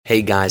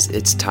Hey guys,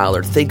 it's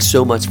Tyler. Thanks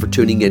so much for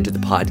tuning into the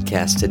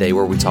podcast today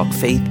where we talk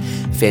faith,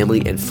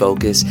 family, and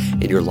focus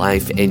in your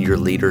life and your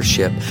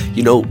leadership.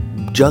 You know,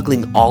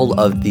 juggling all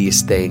of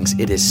these things,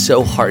 it is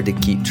so hard to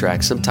keep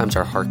track. Sometimes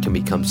our heart can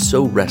become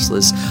so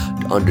restless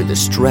under the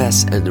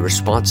stress and the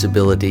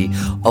responsibility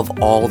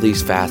of all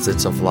these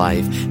facets of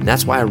life. And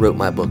that's why I wrote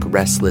my book,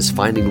 Restless,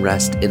 Finding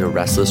Rest in a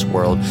Restless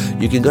World.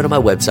 You can go to my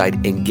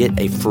website and get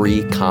a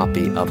free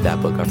copy of that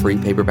book, a free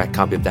paperback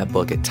copy of that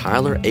book at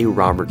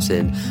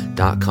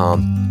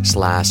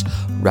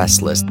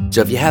tylerarobertson.com/restless.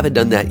 So if you haven't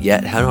done that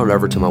yet, head on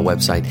over to my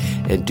website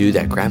and do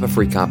that. Grab a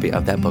free copy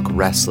of that book,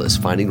 Restless,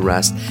 Finding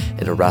Rest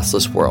in a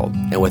Restless World.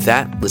 And with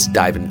that, let's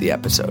dive into the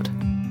episode.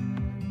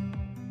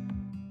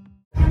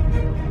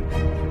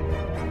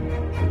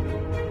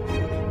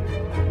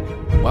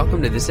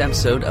 Welcome to this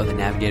episode of the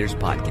Navigators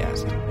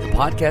Podcast, the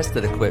podcast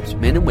that equips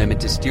men and women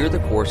to steer the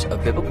course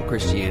of biblical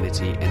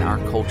Christianity in our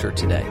culture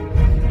today.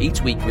 Each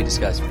week we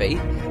discuss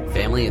faith,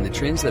 family, and the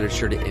trends that are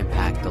sure to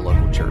impact the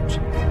local church.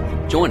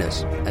 Join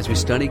us as we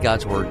study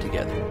God's Word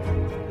together.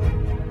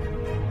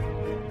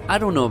 I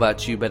don't know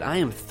about you, but I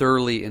am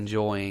thoroughly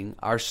enjoying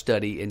our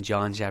study in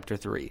John chapter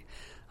 3.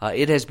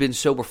 It has been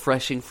so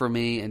refreshing for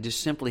me and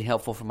just simply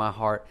helpful for my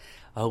heart.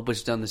 I hope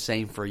it's done the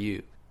same for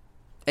you.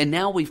 And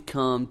now we've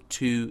come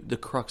to the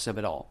crux of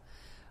it all.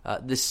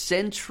 The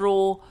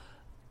central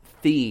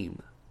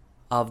theme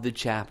of the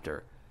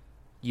chapter: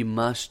 you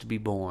must be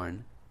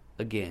born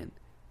again.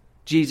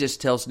 Jesus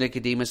tells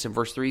Nicodemus in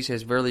verse 3, he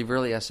says, "Verily,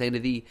 verily, I say unto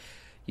thee,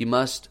 you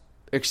must,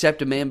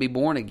 except a man be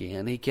born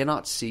again, he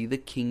cannot see the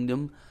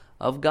kingdom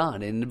of God."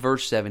 And in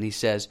verse 7 he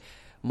says,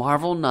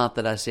 "Marvel not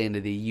that I say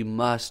unto thee, you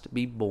must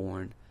be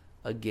born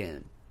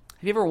again."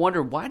 Have you ever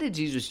wondered, why did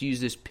Jesus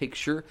use this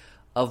picture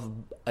of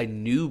a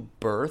new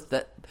birth?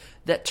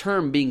 That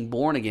term, being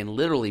born again,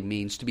 literally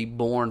means to be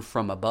born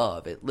from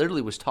above. It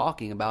literally was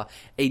talking about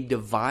a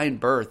divine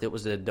birth. It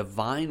was a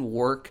divine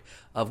work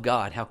of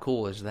God. How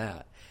cool is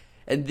that?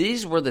 And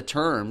these were the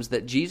terms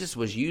that Jesus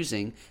was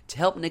using to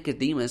help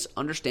Nicodemus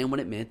understand what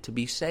it meant to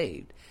be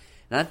saved.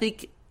 And I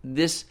think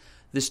this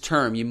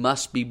term, you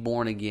must be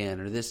born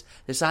again, or this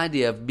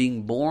idea of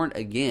being born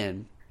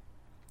again,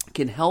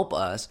 can help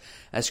us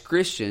as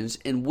Christians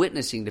in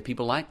witnessing to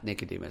people like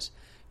Nicodemus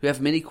who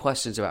have many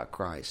questions about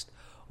Christ.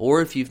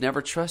 Or if you've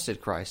never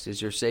trusted Christ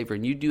as your Savior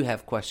and you do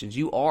have questions,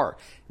 you are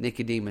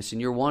Nicodemus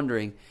and you're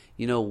wondering,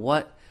 you know,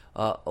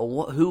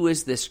 who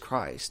is this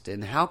Christ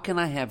and how can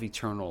I have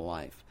eternal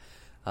life?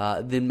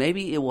 Then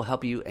maybe it will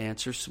help you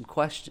answer some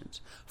questions.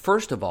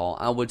 First of all,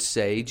 I would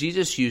say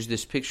Jesus used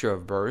this picture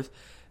of birth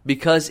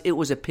because it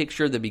was a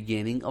picture of the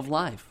beginning of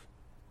life,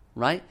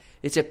 right?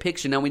 It's a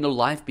picture. Now we know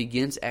life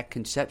begins at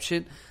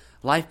conception.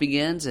 Life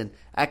begins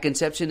at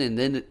conception, and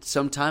then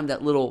sometime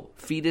that little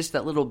fetus,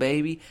 that little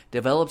baby,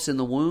 develops in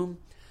the womb.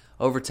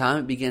 Over time,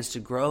 it begins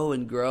to grow,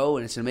 and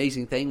it's an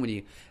amazing thing when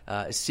you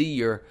see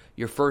your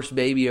first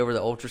baby over the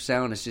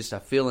ultrasound. It's just a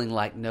feeling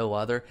like no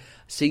other.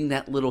 Seeing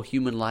that little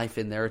human life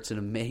in there, it's an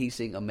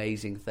amazing,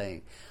 amazing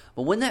thing.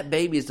 But when that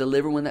baby is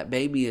delivered, when that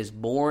baby is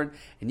born,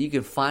 and you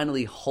can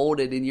finally hold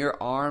it in your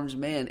arms,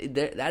 man,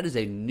 that is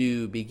a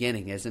new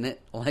beginning, isn't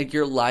it? Like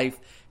your life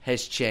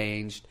has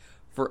changed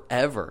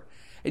forever.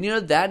 And you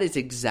know, that is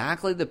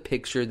exactly the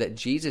picture that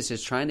Jesus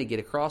is trying to get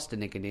across to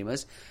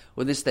Nicodemus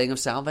with this thing of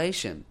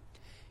salvation.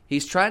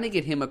 He's trying to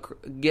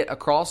get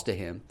across to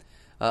him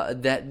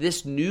that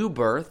this new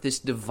birth, this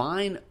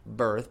divine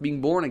birth,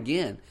 being born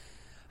again,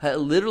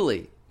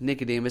 literally,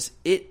 Nicodemus,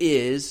 it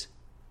is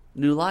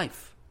new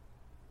life.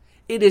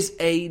 It is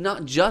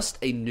not just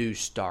a new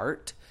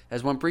start.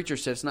 As one preacher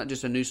said, it's not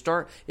just a new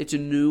start, it's a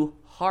new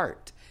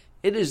heart.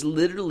 It is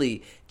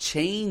literally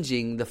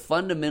changing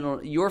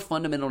your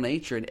fundamental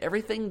nature and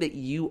everything that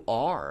you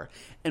are,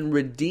 and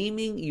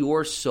redeeming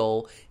your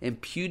soul,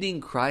 imputing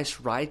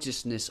Christ's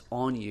righteousness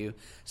on you.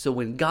 So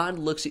when God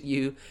looks at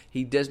you,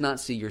 He does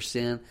not see your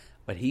sin,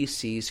 but He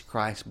sees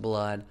Christ's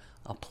blood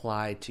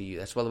applied to you.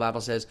 That's why the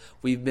Bible says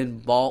we've been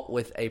bought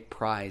with a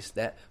price.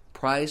 That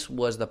price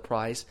was the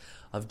price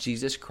of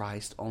Jesus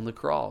Christ on the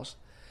cross.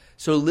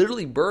 So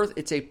literally, birth,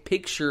 it's a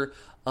picture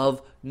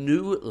of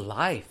new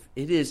life.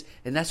 It is,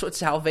 and that's what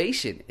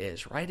salvation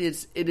is, right?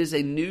 It is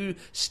a new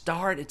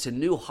start. It's a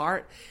new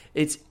heart.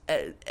 It's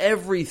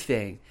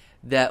everything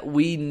that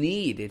we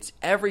need. It's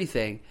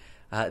everything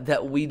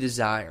that we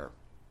desire.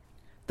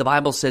 The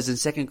Bible says in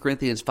 2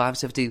 Corinthians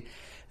 5:17,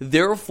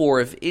 "Therefore,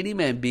 if any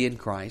man be in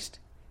Christ,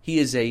 he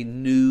is a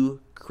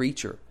new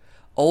creature.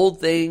 Old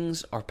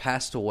things are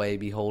passed away.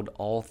 Behold,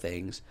 all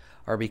things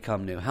are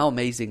become new." How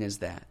amazing is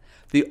that?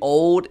 The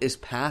old is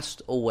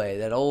passed away.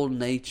 That old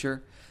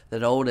nature,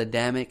 that old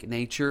Adamic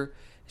nature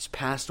is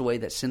passed away.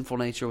 That sinful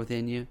nature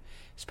within you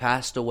is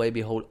passed away.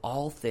 Behold,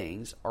 all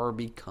things are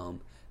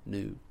become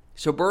new.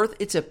 So birth,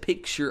 it's a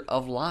picture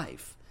of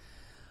life.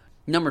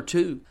 Number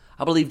two,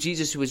 I believe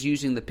Jesus was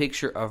using the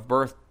picture of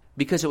birth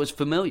because it was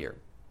familiar.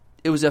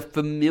 It was a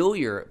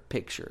familiar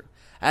picture.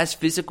 As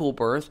physical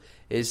birth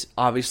is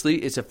obviously,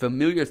 it's a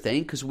familiar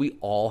thing because we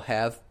all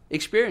have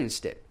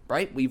experienced it,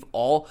 right? We've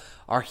all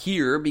are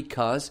here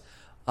because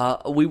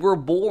we were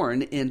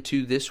born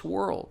into this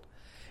world.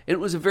 And it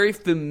was a very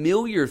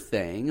familiar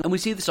thing, and we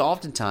see this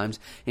oftentimes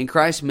in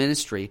Christ's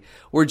ministry,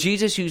 where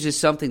Jesus uses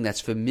something that's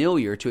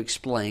familiar to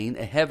explain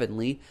a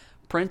heavenly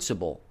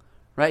principle.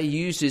 Right? He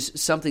uses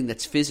something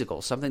that's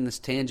physical, something that's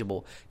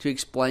tangible, to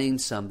explain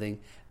something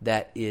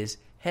that is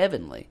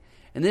heavenly.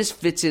 And this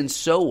fits in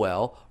so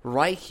well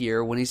right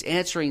here when he's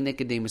answering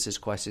Nicodemus'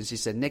 questions. He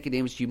said,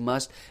 Nicodemus, you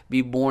must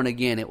be born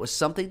again. It was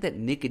something that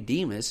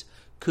Nicodemus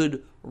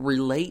could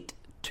relate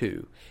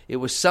to. It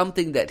was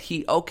something that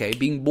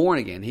being born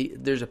again.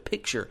 There's a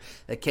picture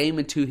that came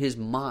into his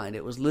mind.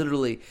 It was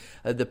literally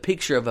the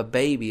picture of a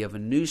baby, of a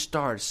new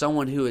start,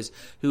 someone who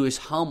is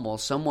humble,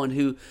 someone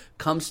who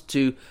comes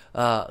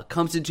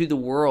into the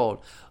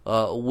world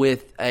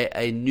with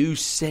a new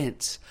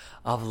sense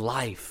of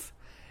life.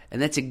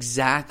 And that's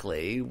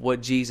exactly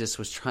what Jesus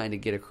was trying to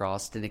get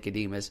across to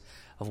Nicodemus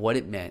of what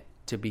it meant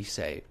to be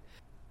saved.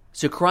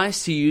 So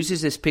Christ, he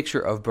uses this picture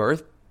of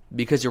birth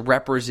because it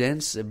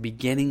represents the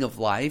beginning of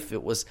life.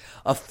 It was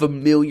a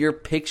familiar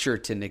picture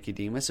to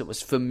Nicodemus. It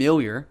was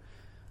familiar.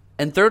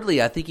 And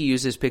thirdly, I think he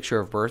used this picture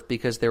of birth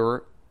because there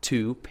were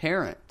two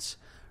parents,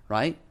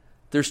 right?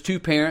 There's two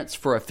parents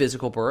for a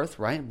physical birth,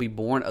 right? Be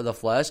born of the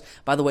flesh.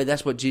 By the way,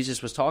 that's what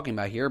Jesus was talking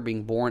about here,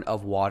 being born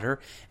of water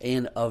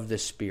and of the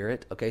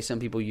Spirit. Okay, some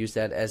people use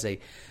that as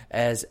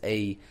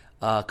a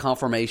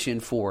confirmation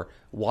for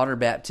water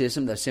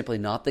baptism. That's simply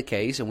not the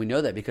case, and we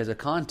know that because of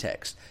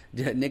context.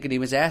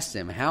 Nicodemus asked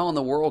him, how in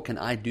the world can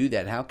I do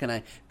that? How can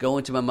I go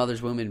into my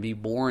mother's womb and be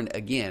born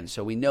again?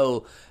 So we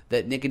know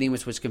that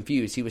Nicodemus was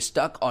confused. He was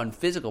stuck on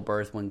physical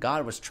birth when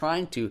God was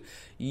trying to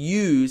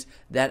use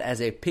that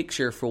as a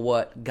picture for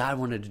what God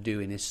wanted to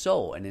do in his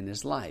soul and in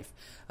his life,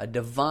 a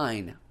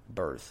divine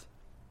birth.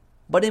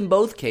 But in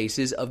both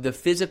cases of the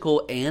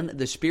physical and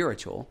the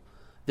spiritual,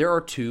 there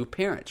are two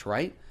parents,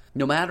 right?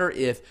 No matter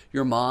if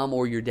your mom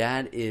or your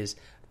dad is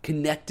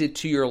connected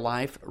to your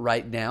life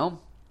right now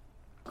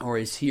or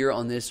is here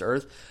on this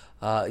earth,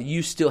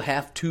 you still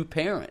have two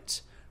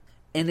parents.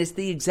 And it's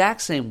the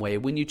exact same way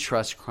when you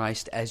trust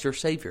Christ as your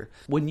Savior.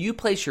 When you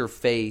place your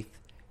faith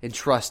and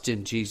trust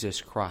in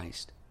Jesus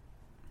Christ,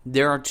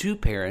 there are two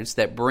parents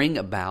that bring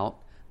about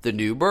the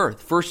new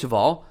birth. First of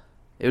all,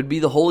 it would be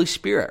the Holy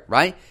Spirit,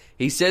 right?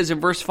 He says in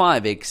verse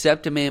 5,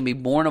 except a man be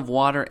born of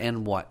water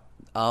and what?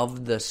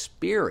 Of the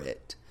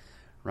Spirit.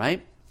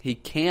 Right? He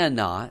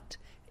cannot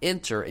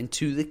enter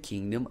into the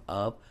kingdom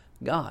of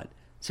God.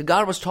 So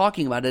God was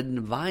talking about a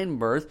divine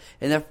birth,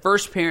 and that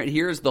first parent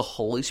here is the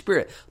Holy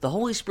Spirit. The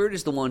Holy Spirit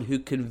is the one who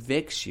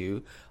convicts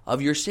you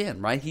of your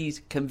sin, right? He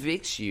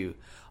convicts you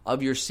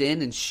of your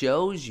sin and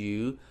shows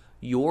you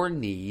your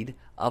need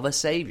of a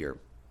Savior.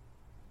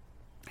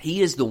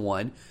 He is the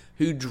one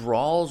who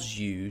draws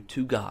you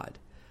to God.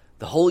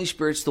 The Holy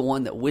Spirit's the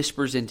one that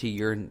whispers into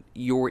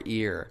your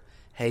ear,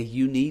 hey,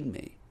 you need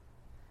me.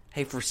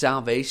 Hey, for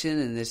salvation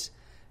and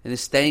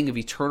this thing of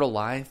eternal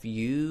life,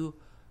 you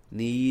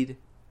need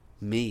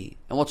me.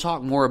 And we'll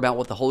talk more about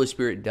what the Holy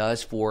Spirit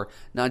does for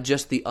not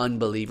just the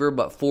unbeliever,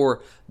 but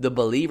for the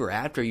believer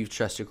after you've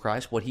trusted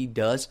Christ, what he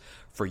does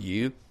for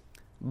you.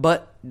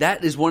 But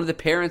that is one of the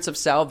parents of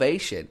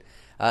salvation.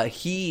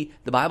 The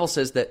Bible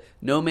says that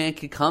no man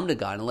can come to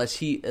God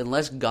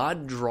unless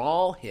God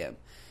draw him.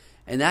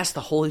 And that's the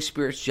Holy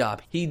Spirit's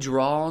job. He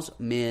draws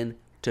men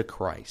to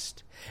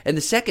Christ. And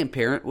the second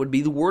parent would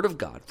be the Word of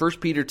God. 1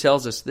 Peter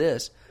tells us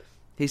this.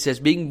 He says,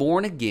 being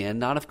born again,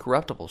 not of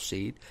corruptible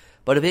seed,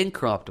 but of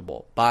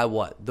incorruptible, by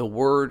what? The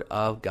Word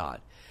of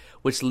God,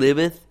 which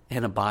liveth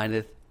and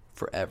abideth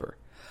forever.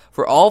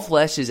 For all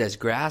flesh is as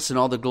grass, and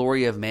all the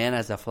glory of man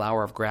as the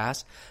flower of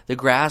grass. The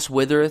grass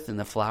withereth, and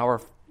the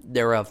flower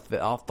thereof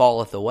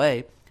falleth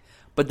away,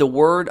 but the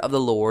word of the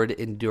Lord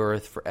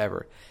endureth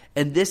forever.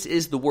 And this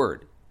is the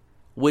word,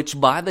 which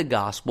by the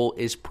gospel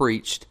is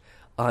preached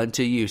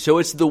unto you. So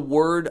it's the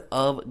Word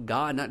of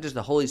God, not just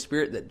the Holy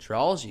Spirit that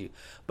draws you,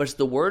 but it's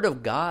the Word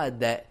of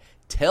God that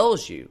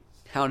tells you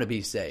how to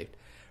be saved,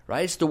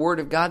 right? It's the Word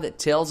of God that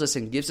tells us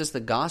and gives us the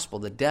gospel,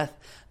 the death,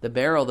 the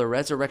burial, the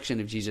resurrection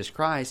of Jesus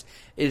Christ.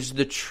 It is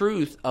the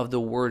truth of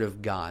the Word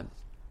of God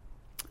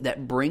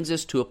that brings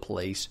us to a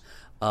place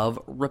of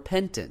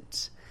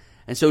repentance.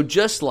 And so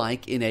just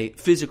like in a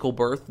physical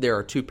birth, there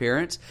are two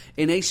parents,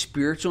 in a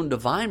spiritual and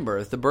divine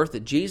birth, the birth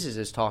that Jesus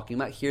is talking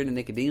about here to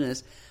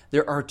Nicodemus,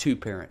 there are two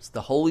parents,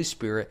 the Holy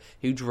Spirit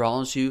who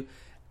draws you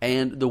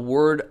and the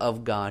Word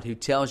of God who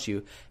tells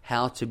you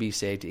how to be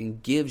saved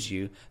and gives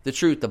you the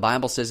truth. The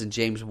Bible says in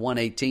James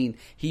 1:18,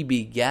 He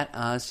begat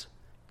us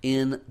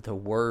in the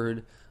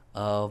Word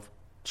of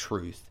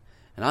truth.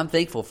 And I'm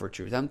thankful for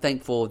truth. I'm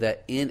thankful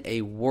that in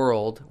a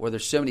world where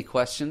there's so many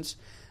questions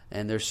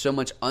and there's so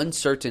much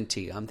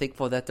uncertainty, I'm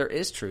thankful that there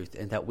is truth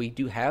and that we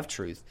do have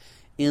truth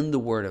in the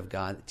Word of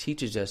God that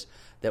teaches us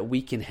that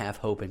we can have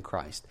hope in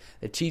Christ,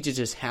 that teaches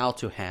us how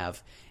to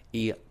have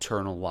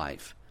eternal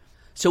life.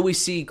 So we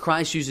see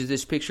Christ uses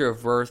this picture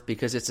of birth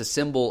because it's a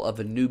symbol of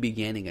a new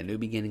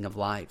beginning of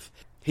life.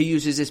 He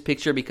uses this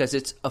picture because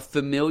it's a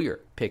familiar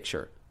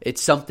picture.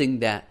 It's something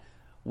that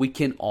we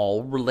can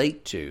all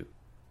relate to.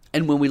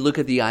 And when we look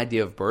at the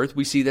idea of birth,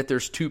 we see that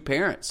there's two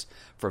parents.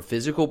 For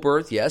physical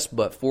birth, yes,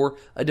 but for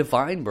a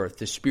divine birth,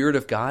 the Spirit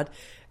of God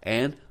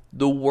and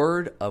the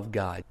Word of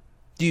God.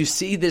 Do you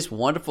see this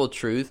wonderful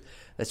truth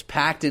that's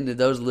packed into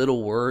those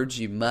little words?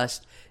 You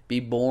must be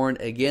born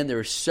again.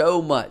 There is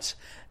so much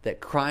that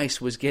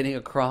Christ was getting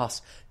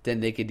across to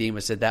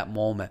Nicodemus at that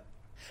moment.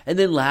 And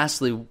then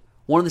lastly,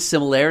 one of the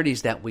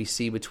similarities that we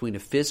see between a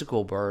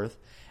physical birth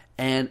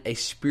and a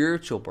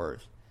spiritual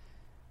birth,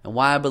 and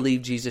why I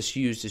believe Jesus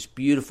used this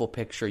beautiful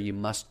picture, you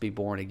must be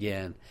born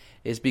again,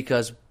 is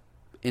because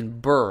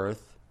in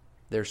birth,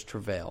 there's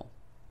travail.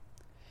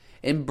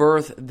 In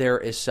birth, there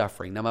is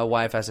suffering. Now, my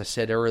wife, as I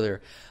said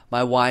earlier,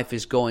 my wife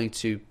is going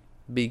to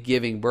be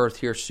giving birth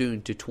here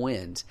soon to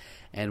twins.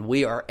 And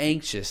we are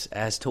anxious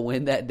as to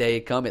when that day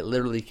comes. It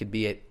literally could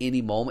be at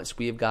any moment. So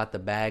we have got the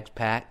bags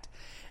packed.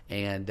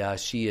 And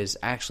she is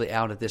actually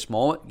out at this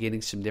moment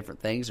getting some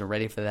different things and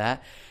ready for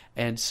that.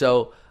 And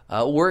so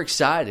we're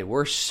excited.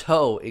 We're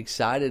so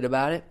excited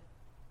about it.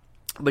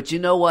 But you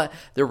know what?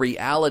 The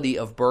reality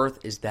of birth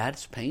is that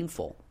it's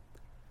painful.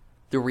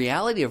 The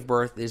reality of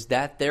birth is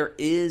that there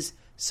is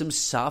some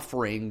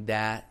suffering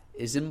that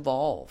is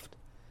involved.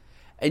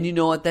 And you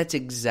know what? That's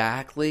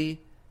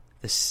exactly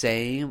the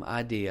same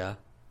idea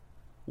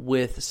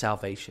with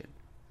salvation.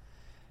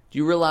 Do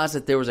you realize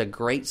that there was a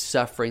great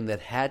suffering that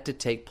had to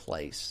take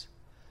place,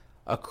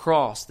 a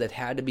cross that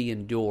had to be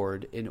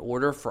endured in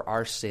order for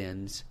our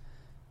sins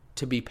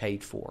to be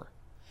paid for?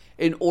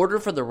 In order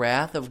for the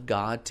wrath of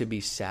God to be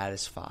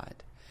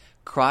satisfied,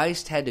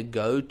 Christ had to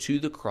go to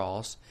the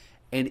cross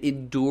and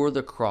endure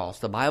the cross.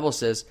 The Bible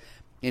says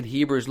in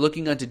Hebrews,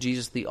 looking unto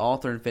Jesus, the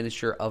author and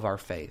finisher of our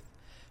faith,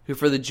 who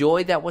for the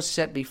joy that was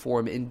set before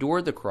him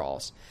endured the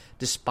cross,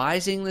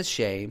 despising the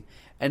shame,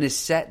 and is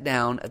set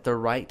down at the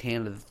right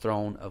hand of the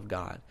throne of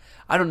God.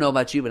 I don't know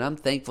about you, but I'm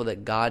thankful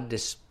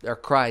that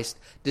Christ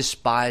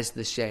despised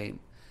the shame.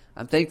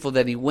 I'm thankful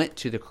that he went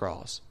to the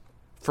cross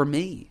for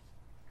me.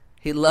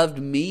 He loved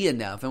me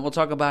enough, and we'll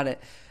talk about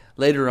it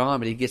later on,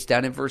 but he gets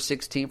down in verse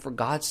 16, for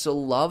God so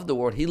loved the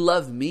world. He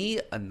loved me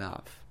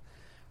enough,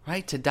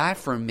 right, to die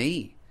for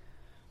me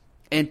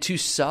and to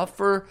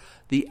suffer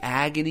the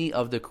agony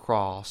of the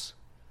cross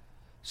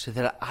so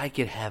that I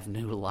could have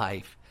new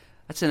life.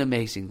 That's an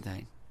amazing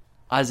thing.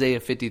 Isaiah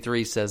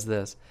 53 says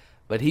this,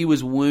 but he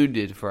was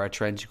wounded for our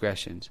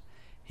transgressions.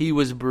 He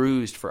was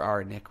bruised for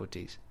our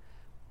iniquities.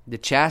 The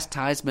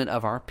chastisement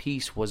of our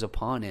peace was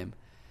upon him,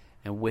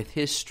 and with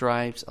his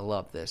stripes, I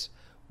love this,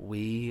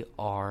 we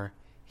are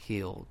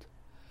healed.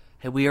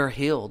 And we are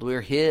healed. We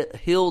are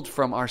healed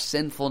from our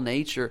sinful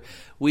nature.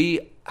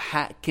 We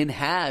can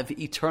have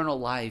eternal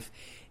life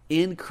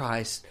in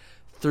Christ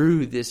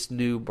through this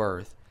new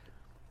birth.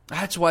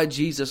 That's why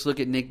Jesus looked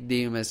at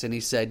Nicodemus and he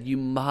said, you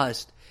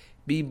must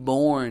be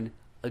born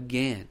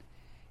again.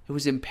 It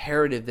was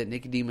imperative that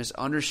Nicodemus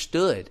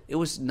understood. It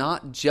was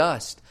not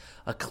just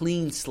a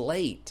clean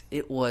slate.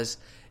 It was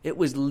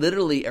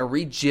literally a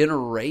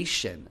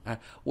regeneration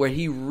where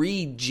he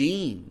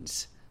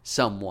regenes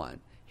someone.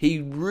 He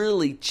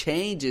really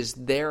changes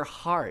their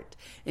heart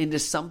into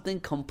something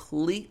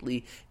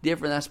completely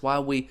different. That's why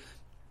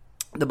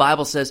the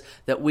Bible says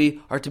that we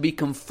are to be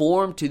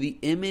conformed to the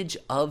image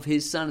of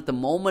his Son. At the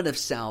moment of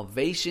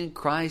salvation,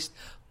 Christ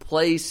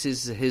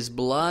places his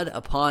blood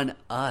upon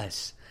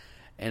us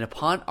and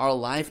upon our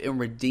life and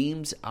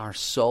redeems our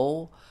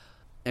soul.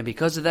 And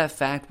because of that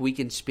fact, we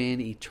can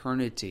spend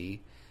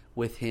eternity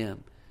with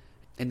him.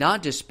 And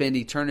not just spend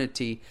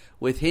eternity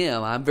with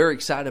him. I'm very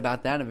excited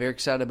about that. I'm very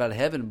excited about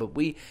heaven. But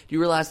do you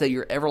realize that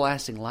your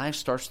everlasting life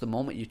starts the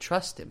moment you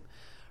trust him?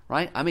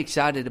 Right? I'm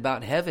excited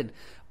about heaven.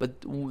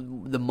 But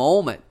the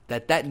moment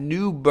that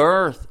new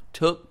birth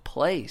took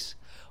place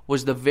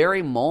was the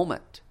very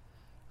moment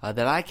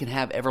that I can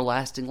have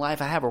everlasting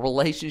life. I have a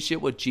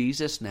relationship with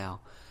Jesus now.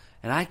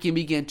 And I can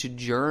begin to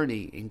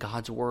journey in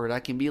God's Word.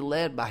 I can be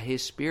led by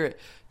his Spirit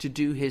to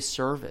do his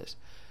service.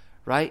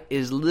 Right? It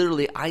is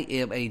literally, I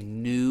am a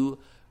new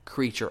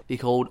creature.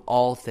 Behold,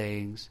 all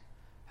things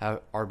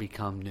are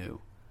become new.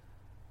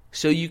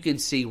 So you can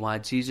see why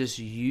Jesus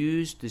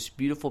used this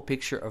beautiful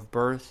picture of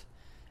birth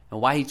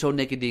and why he told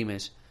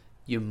Nicodemus,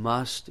 you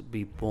must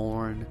be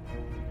born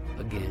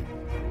again.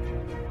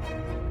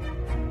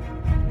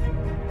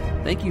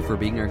 Thank you for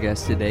being our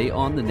guest today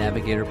on the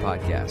Navigator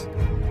Podcast.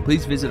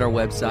 Please visit our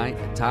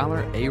website at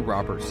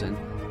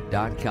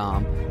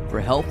tylerarobertson.com for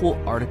helpful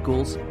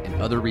articles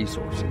and other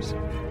resources.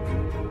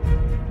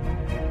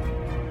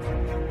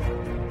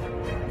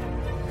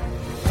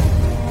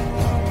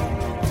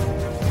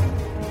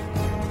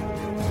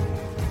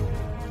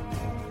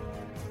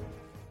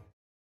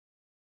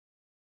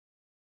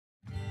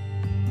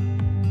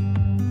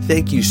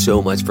 Thank you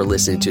so much for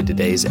listening to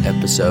today's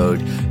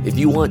episode. If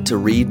you want to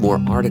read more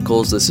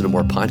articles, listen to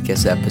more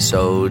podcast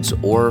episodes,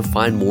 or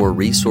find more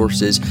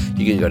resources,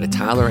 you can go to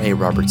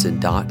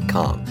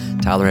tylerarobertson.com,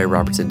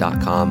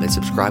 tylerarobertson.com, and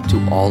subscribe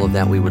to all of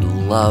that. We would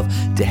love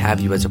to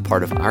have you as a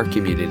part of our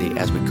community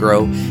as we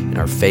grow in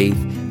our faith,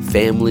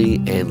 family,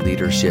 and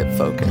leadership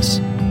focus.